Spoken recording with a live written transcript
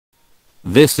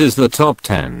This is the top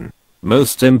 10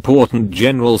 most important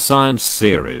general science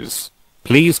series.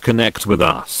 Please connect with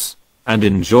us and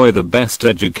enjoy the best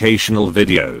educational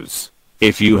videos.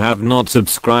 If you have not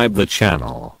subscribed the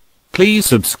channel, please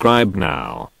subscribe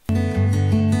now.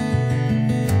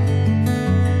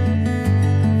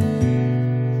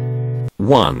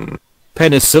 1.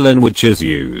 Penicillin, which is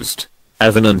used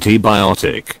as an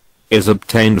antibiotic, is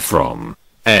obtained from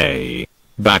A.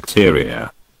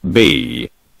 Bacteria,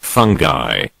 B.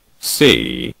 Fungi,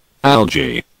 C.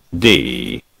 Algae,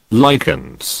 D.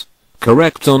 Lichens.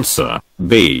 Correct answer,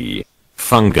 B.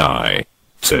 Fungi.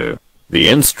 2. The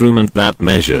instrument that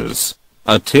measures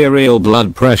arterial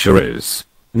blood pressure is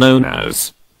known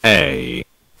as A.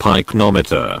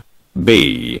 Pycnometer,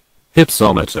 B.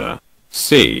 Hypsometer,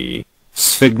 C.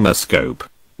 Sphygmoscope,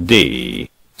 D.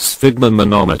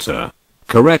 Sphygmomanometer.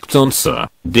 Correct answer,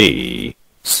 D.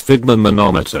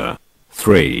 Sphygmomanometer.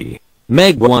 3.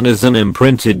 MEG1 is an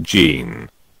imprinted gene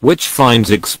which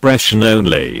finds expression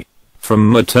only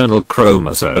from maternal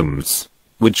chromosomes,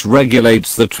 which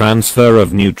regulates the transfer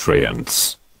of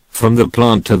nutrients from the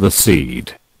plant to the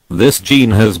seed. This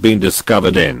gene has been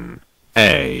discovered in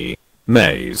A.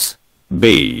 Maize,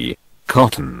 B.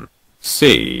 Cotton,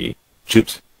 C.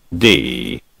 Jute,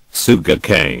 D.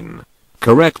 Sugarcane.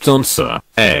 Correct answer,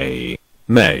 A.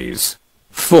 Maize.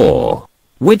 4.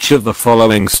 Which of the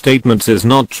following statements is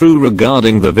not true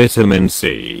regarding the vitamin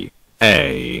C?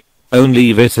 A.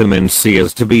 Only vitamin C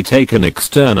is to be taken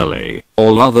externally.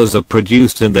 All others are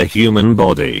produced in the human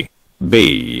body.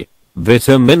 B.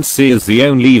 Vitamin C is the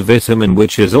only vitamin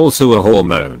which is also a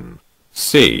hormone.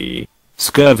 C.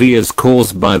 Scurvy is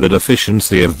caused by the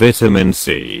deficiency of vitamin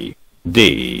C.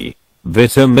 D.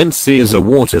 Vitamin C is a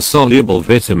water-soluble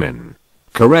vitamin.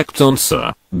 Correct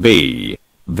answer, B.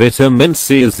 Vitamin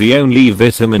C is the only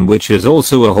vitamin which is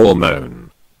also a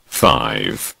hormone.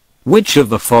 5. Which of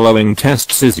the following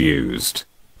tests is used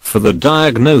for the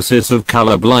diagnosis of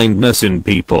color blindness in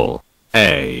people?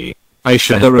 A.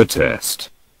 Ishihara test,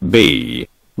 B.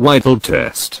 Whittle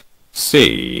test,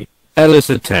 C.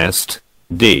 ELISA test,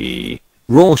 D.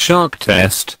 Rorschach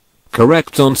test.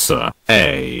 Correct answer,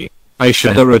 A.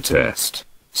 Ishihara test.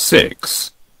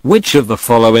 6. Which of the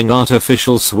following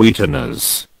artificial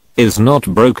sweeteners is not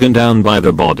broken down by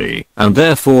the body and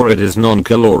therefore it is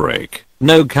non-caloric?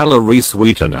 No calorie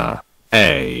sweetener.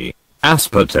 A.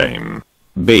 Aspartame,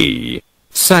 B.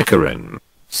 Saccharin,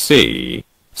 C.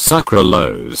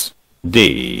 Sucralose,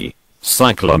 D.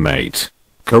 Cyclamate.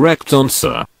 Correct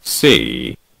answer,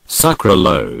 C.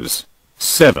 Sucralose.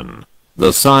 7.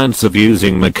 The science of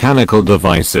using mechanical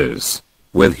devices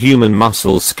with human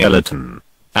muscle skeleton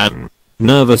and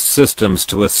nervous systems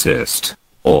to assist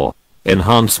or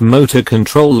enhance motor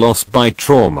control lost by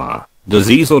trauma,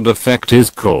 disease or defect is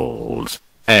called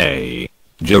A.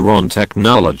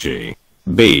 Gerontechnology,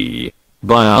 B.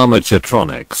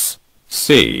 Biomechatronics,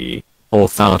 C.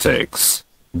 Orthotics,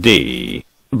 D.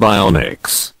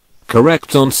 Bionics.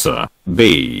 Correct answer,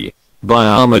 B.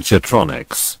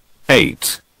 Biomechatronics.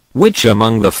 8. Which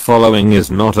among the following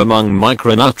is not among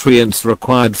micronutrients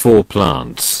required for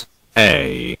plants?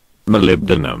 A.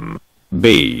 Molybdenum,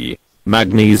 B.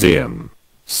 Magnesium,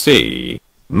 C.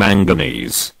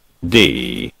 Manganese,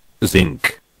 D.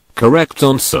 Zinc. Correct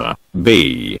answer,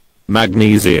 B.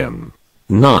 Magnesium.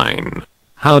 9.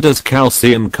 How does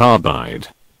calcium carbide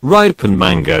ripen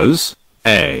mangoes?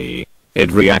 A.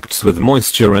 It reacts with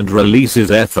moisture and releases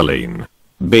ethylene.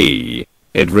 B.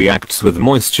 It reacts with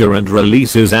moisture and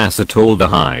releases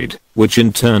acetaldehyde, which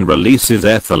in turn releases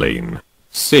ethylene.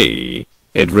 C.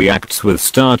 It reacts with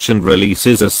starch and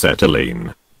releases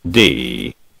acetylene.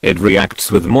 D. It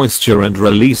reacts with moisture and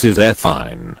releases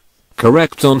ethine.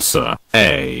 Correct answer,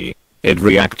 A. It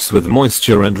reacts with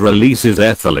moisture and releases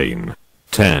ethylene.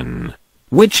 10.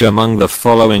 Which among the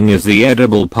following is the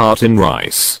edible part in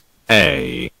rice?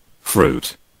 A.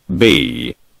 Fruit,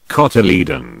 B.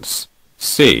 Cotyledons,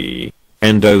 C.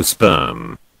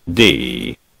 Endosperm,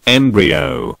 D.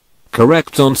 Embryo.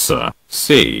 Correct answer,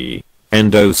 C.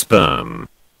 Endosperm.